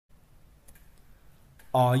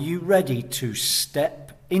Are you ready to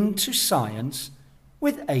step into science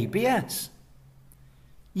with ABS?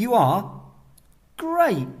 You are?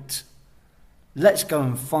 Great! Let's go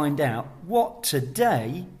and find out what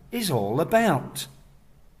today is all about.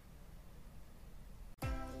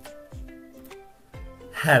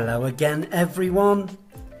 Hello again, everyone.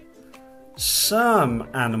 Some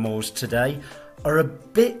animals today are a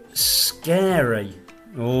bit scary.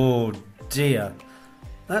 Oh dear,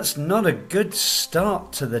 that's not a good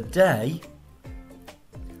start to the day.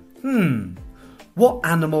 What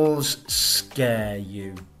animals scare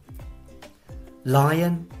you?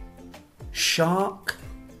 Lion? Shark?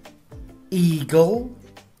 Eagle?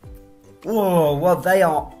 Oh, well, they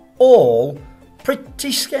are all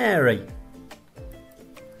pretty scary.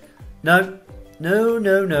 No.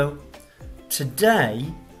 Today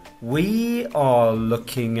we are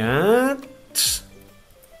looking at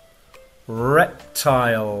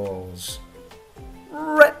reptiles.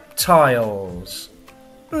 Reptiles.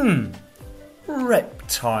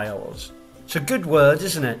 Reptiles. It's a good word,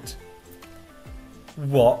 isn't it?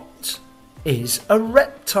 What is a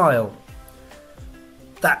reptile?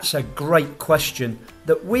 That's a great question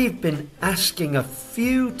that we've been asking a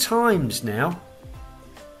few times now.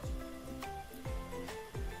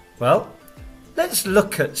 Well, let's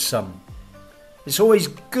look at some. It's always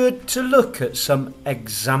good to look at some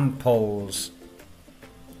examples.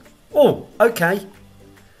 Oh, okay.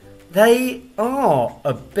 They are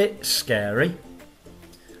a bit scary.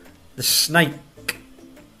 The snake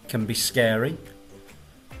can be scary.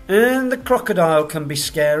 And the crocodile can be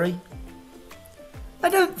scary. I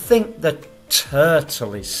don't think the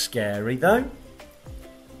turtle is scary though.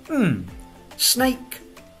 Snake,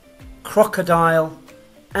 crocodile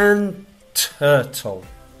and turtle.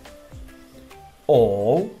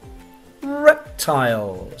 All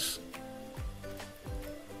reptiles.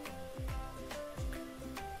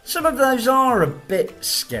 Some of those are a bit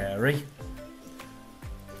scary.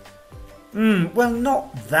 Well,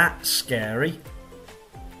 not that scary.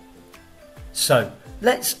 So,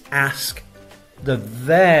 let's ask the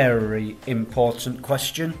very important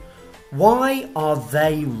question. Why are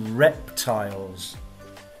they reptiles?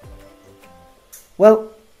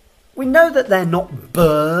 Well, we know that they're not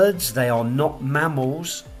birds, they are not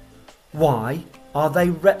mammals. Why are they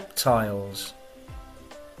reptiles?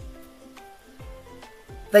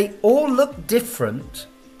 They all look different,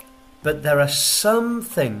 but there are some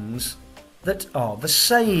things that are the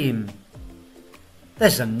same.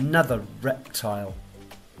 There's another reptile.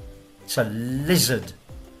 It's a lizard.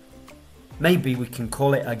 Maybe we can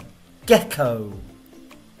call it a gecko.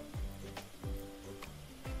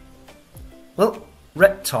 Well,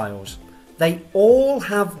 reptiles, they all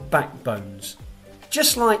have backbones,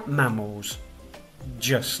 just like mammals,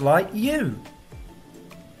 just like you.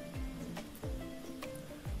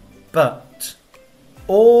 But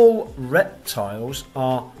all reptiles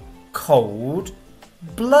are cold-blooded.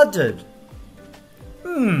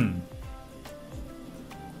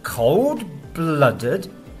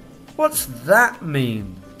 Cold-blooded? What's that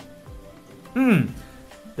mean?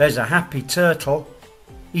 There's a happy turtle.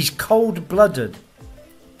 He's cold-blooded.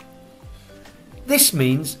 This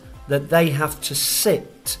means that they have to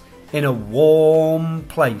sit in a warm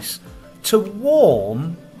place to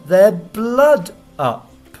warm their blood up.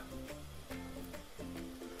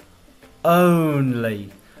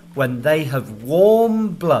 Only when they have warm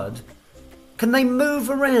blood can they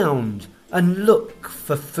move around and look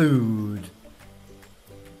for food.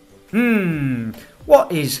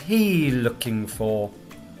 What is he looking for?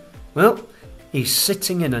 Well, he's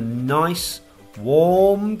sitting in a nice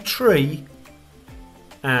warm tree,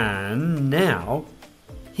 and now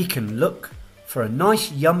he can look for a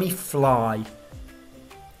nice yummy fly.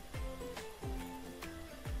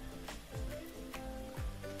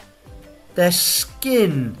 Their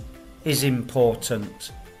skin is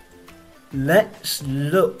important. Let's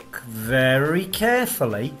look very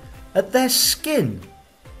carefully at their skin.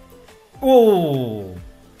 Oh,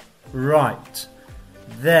 right.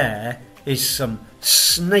 There is some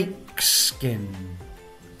snake skin.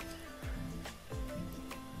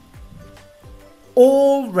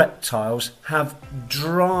 All reptiles have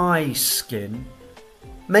dry skin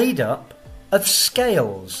made up of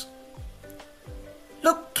scales.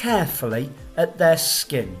 Look carefully at their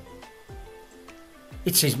skin.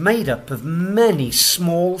 It is made up of many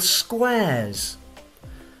small squares.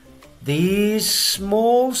 These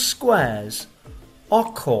small squares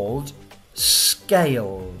are called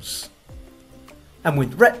scales. And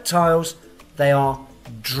with reptiles, they are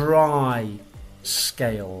dry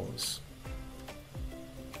scales.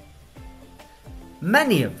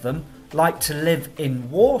 Many of them like to live in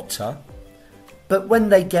water, but when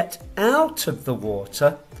they get out of the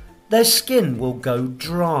water, their skin will go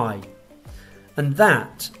dry, and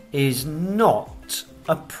that is not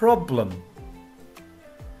a problem.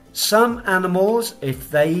 Some animals,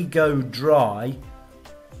 if they go dry,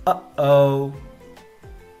 uh-oh,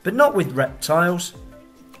 but not with reptiles.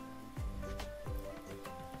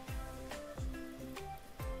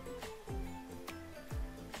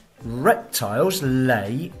 Reptiles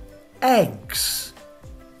lay eggs.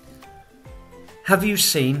 Have you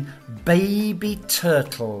seen baby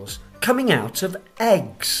turtles coming out of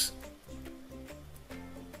eggs?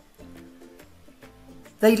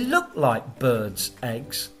 They look like birds'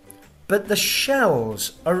 eggs, but the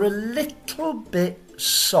shells are a little bit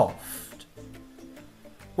soft.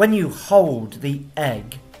 When you hold the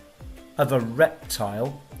egg of a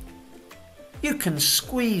reptile, you can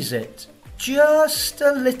squeeze it just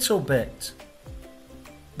a little bit.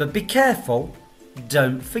 But be careful,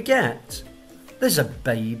 don't forget, there's a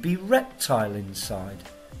baby reptile inside.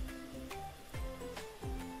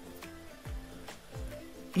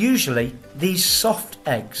 Usually these soft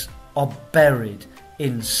eggs are buried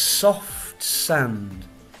in soft sand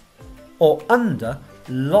or under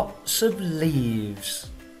lots of leaves.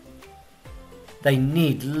 They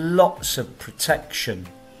need lots of protection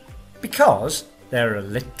because they're a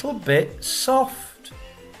little bit soft.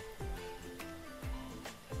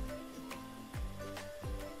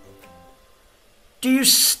 Do you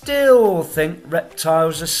still think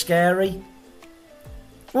reptiles are scary?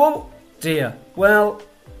 Oh dear, well,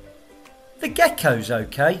 the gecko's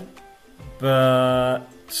okay, but,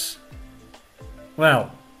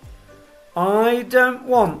 well, I don't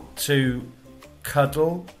want to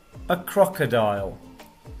cuddle a crocodile.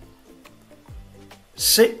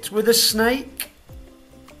 Sit with a snake?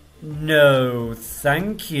 No,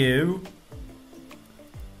 thank you.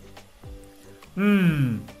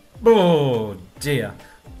 Oh dear,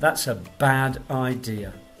 that's a bad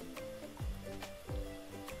idea.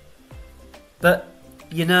 But,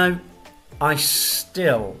 you know, I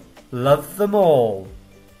still love them all.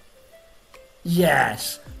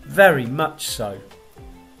 Yes, very much so.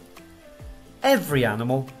 Every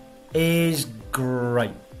animal is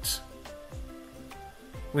great.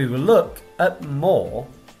 We will look at more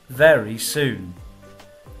very soon.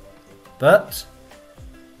 But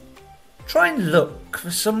try and look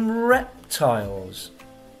for some reptiles.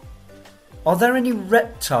 Are there any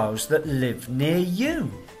reptiles that live near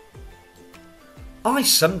you? I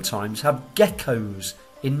sometimes have geckos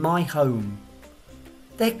in my home.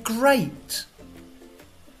 They're great.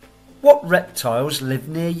 What reptiles live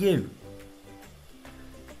near you?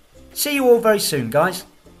 See you all very soon, guys.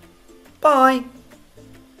 Bye.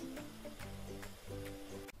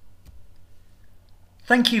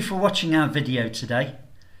 Thank you for watching our video today.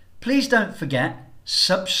 Please don't forget,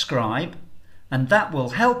 subscribe, and that will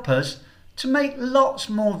help us to make lots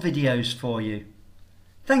more videos for you.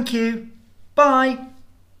 Thank you. Bye.